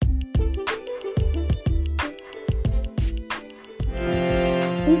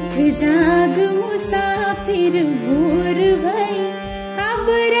जाग मुसाफिर भोर भई, अब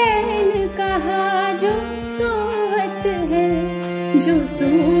रैन कहा जो सोवत है, जो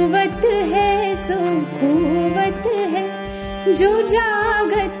सोवत है सो खोवत है, जो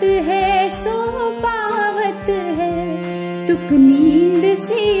जागत है सो पावत है। टुक नींद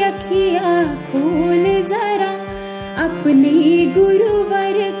से अखियाँ खोल जरा, अपने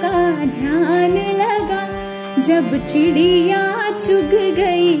गुरुवर का ध्यान लगा। जब चिड़िया चुग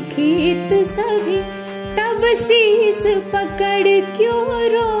गई खेत सभी, तब शीस पकड़ क्यों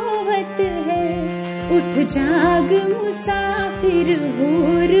रोवत है। उठ जाग मुसाफिर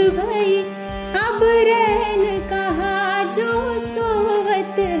भोर भई, अब रैन कहा जो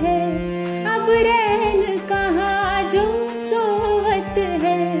सोवत है, अब रैन कहा जो सोवत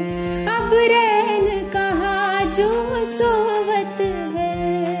है, अब रैन कहा जो सोवत है।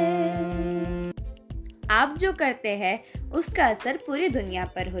 आप जो करते हैं उसका असर पूरी दुनिया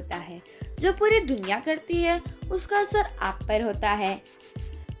पर होता है, जो पूरी दुनिया करती है उसका असर आप पर होता है।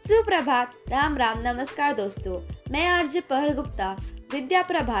 सुप्रभात, राम राम, नमस्कार दोस्तों। मैं आरजे पहल गुप्ता विद्या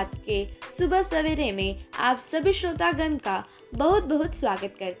प्रभात के सुबह सवेरे में आप सभी श्रोतागण का बहुत बहुत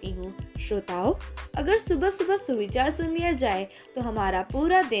स्वागत करती हूँ। श्रोताओं, अगर सुबह सुबह सुविचार सुन लिया जाए तो हमारा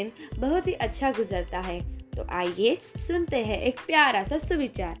पूरा दिन बहुत ही अच्छा गुजरता है। तो आइए सुनते हैं एक प्यारा सा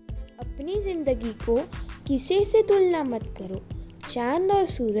सुविचार। अपनी जिंदगी को किसी से तुलना मत करो। चांद और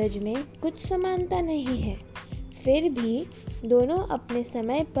सूरज में कुछ समानता नहीं है, फिर भी दोनों अपने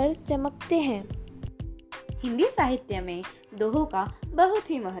समय पर चमकते हैं। हिंदी साहित्य में दोहों का बहुत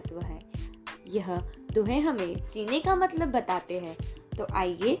ही महत्व है। यह दोहे हमें जीने का मतलब बताते हैं। तो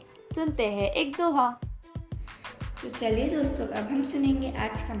आइए सुनते हैं एक दोहा। तो चलिए दोस्तों, अब हम सुनेंगे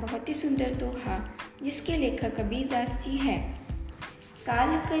आज का बहुत ही सुंदर दोहा, जिसके लेखक कबीरदास जी हैं। काल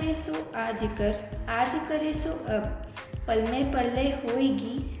करे सो आज कर, आज करे सो अब, पल में प्रलय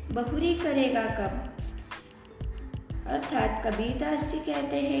होएगी, बहुरी करेगा कब। अर्थात कबीरदास जी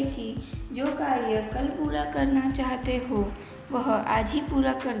कहते हैं कि जो कार्य कल पूरा करना चाहते हो वह आज ही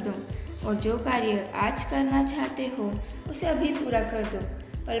पूरा कर दो, और जो कार्य आज करना चाहते हो उसे अभी पूरा कर दो।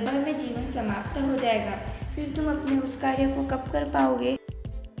 पल भर में जीवन समाप्त हो जाएगा, फिर तुम अपने उस कार्य को कब कर पाओगे।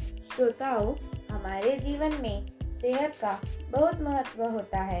 श्रोताओं, हमारे जीवन में सेहत का बहुत महत्व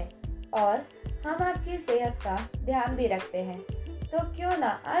होता है और हम आपकी सेहत का ध्यान भी रखते हैं। तो क्यों ना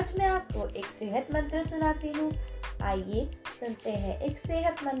आज मैं आपको एक सेहत मंत्र सुनाती हूँ। आइए सुनते हैं एक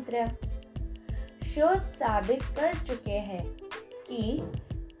सेहत मंत्र। शोध साबित कर चुके हैं कि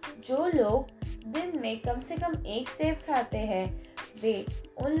जो लोग दिन में कम से कम एक सेब खाते हैं वे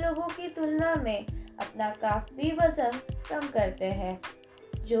उन लोगों की तुलना में अपना काफी वजन कम करते हैं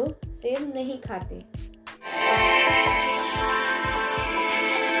जो सेब नहीं खाते।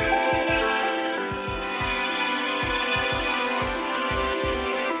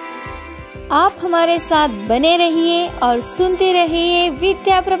 आप हमारे साथ बने रहिए और सुनते रहिए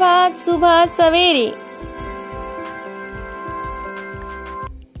विद्या प्रभात सुबह सवेरे।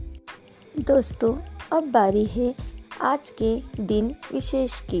 दोस्तों, अब बारी है आज के दिन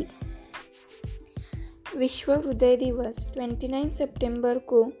विशेष की। विश्व हृदय दिवस 29 सितंबर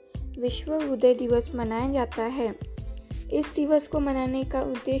को विश्व हृदय दिवस मनाया जाता है। इस दिवस को मनाने का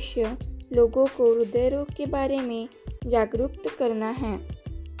उद्देश्य लोगों को हृदय रोग के बारे में जागरूक करना है।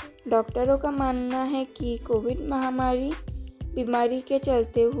 डॉक्टरों का मानना है कि कोविड महामारी बीमारी के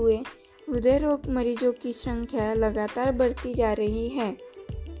चलते हुए हृदय रोग मरीजों की संख्या लगातार बढ़ती जा रही है।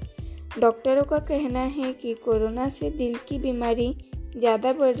 डॉक्टरों का कहना है कि कोरोना से दिल की बीमारी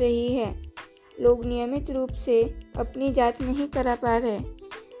ज़्यादा बढ़ रही है। लोग नियमित रूप से अपनी जांच नहीं करा पा रहे।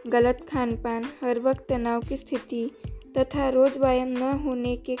 गलत खान पान, हर वक्त तनाव की स्थिति तथा रोज व्यायाम न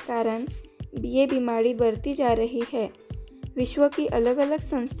होने के कारण ये बीमारी बढ़ती जा रही है। विश्व की अलग अलग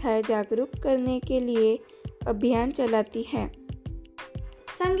संस्थाएं जागरूक करने के लिए अभियान चलाती हैं।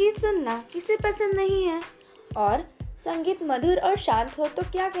 संगीत सुनना किसे पसंद नहीं है, और संगीत मधुर और शांत हो तो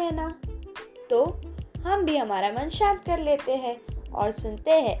क्या कहना। तो हम भी हमारा मन शांत कर लेते हैं और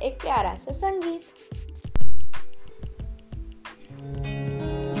सुनते हैं एक प्यारा सा संगीत।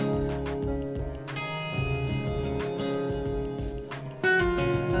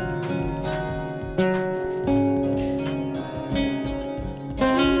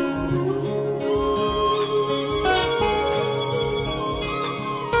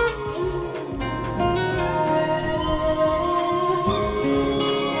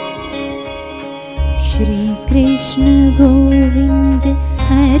 श्री कृष्ण गोविंद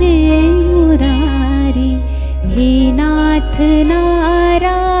हरे मुरारी, हे नाथ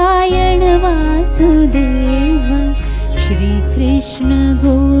नारायण वासुदेव। श्री कृष्ण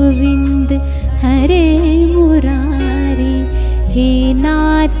गोविंद हरे मुरारी, हे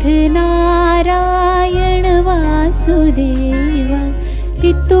नाथ नाथ नारायण वासुदेव,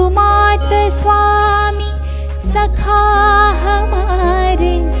 पितुमात स्वामी सखा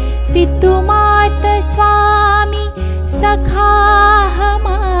हमारे, पितुमात स्वामी सखा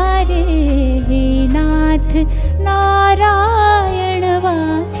हमारे, हे नाथ नारायण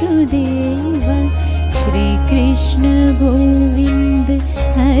वासुदेव, श्री कृष्ण गोविंद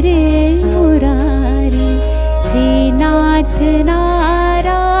हरे मुरारी, हे नाथ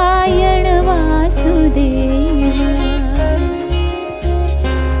नारायण वासुदेव,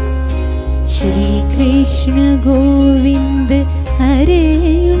 श्री कृष्ण गोविंद हरे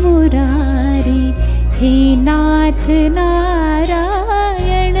मुरारी, हे नाथ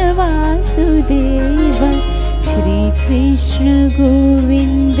नारायण वासुदेव, श्री कृष्ण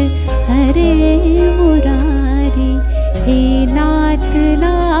गोविंद हरे मुरारी, हे नाथ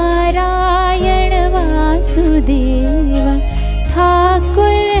नारायण वासुदेव,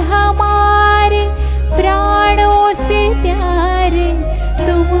 ठाकुर हमारे प्राणों से प्यारे,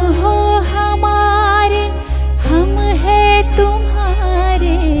 तुम हो हमारे, हम हैं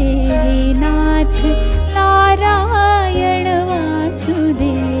तुम्हारे, हे नाथ नारायण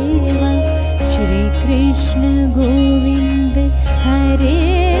वासुदेव, श्री कृष्ण गोविंद हरे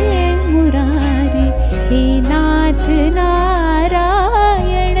मुरारी, हे नाथ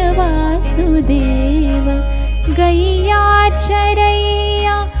नारायण वासुदेव, गैया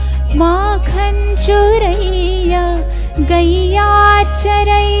चरैया माखन चुरैया, गैया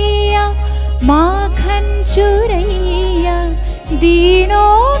चरैया माखन चुरैया,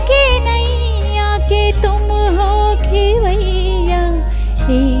 दीनों के नैया के तुम हो खिवैया,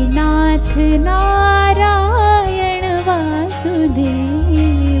 हे नाथ नारायण वासुदेव।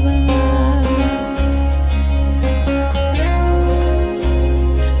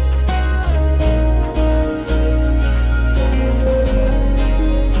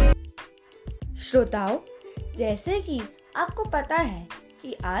 श्रोताओं, जैसे कि आपको पता है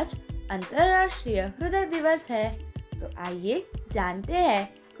कि आज अंतर्राष्ट्रीय हृदय दिवस है, तो आइए जानते हैं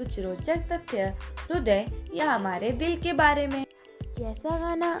कुछ रोचक तथ्य हृदय या हमारे दिल के बारे में। जैसा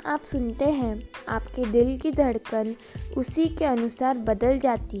गाना आप सुनते हैं, आपके दिल की धड़कन उसी के अनुसार बदल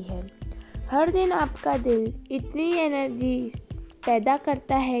जाती है। हर दिन आपका दिल इतनी एनर्जी पैदा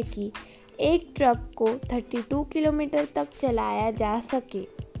करता है कि एक ट्रक को 32 किलोमीटर तक चलाया जा सके।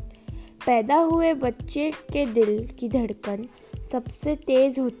 पैदा हुए बच्चे के दिल की धड़कन सबसे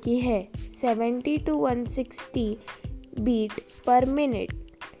तेज़ होती है 70 to 160 बीट पर मिनट,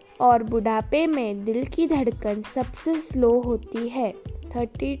 और बुढ़ापे में दिल की धड़कन सबसे स्लो होती है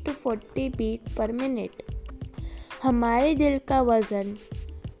 30 to 40 बीट पर मिनट। हमारे दिल का वज़न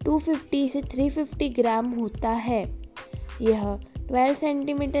 250 से 350 ग्राम होता है। यह 12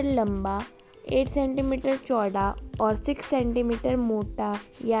 सेंटीमीटर लंबा, 8 सेंटीमीटर चौड़ा और 6 सेंटीमीटर मोटा,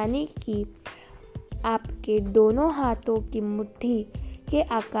 यानी कि आपके दोनों हाथों की मुट्ठी के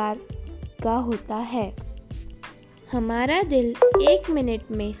आकार का होता है। हमारा दिल 1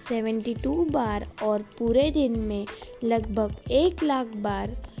 मिनट में 72 बार और पूरे दिन में लगभग 1 लाख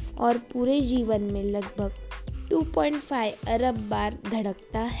बार और पूरे जीवन में लगभग 2.5 अरब बार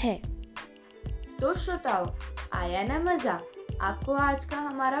धड़कता है। तो श्रोताओं, आया ना मज़ा आपको आज का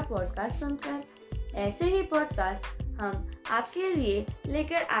हमारा पॉडकास्ट सुनकर? ऐसे ही पॉडकास्ट हम आपके लिए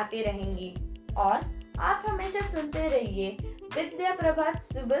लेकर आते रहेंगे और आप हमेशा सुनते रहिए विद्या प्रभात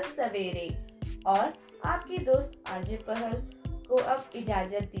सुबह सवेरे। और आपकी दोस्त आरजे पहल को अब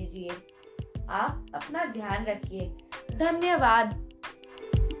इजाजत दीजिए। आप अपना ध्यान रखिए। धन्यवाद।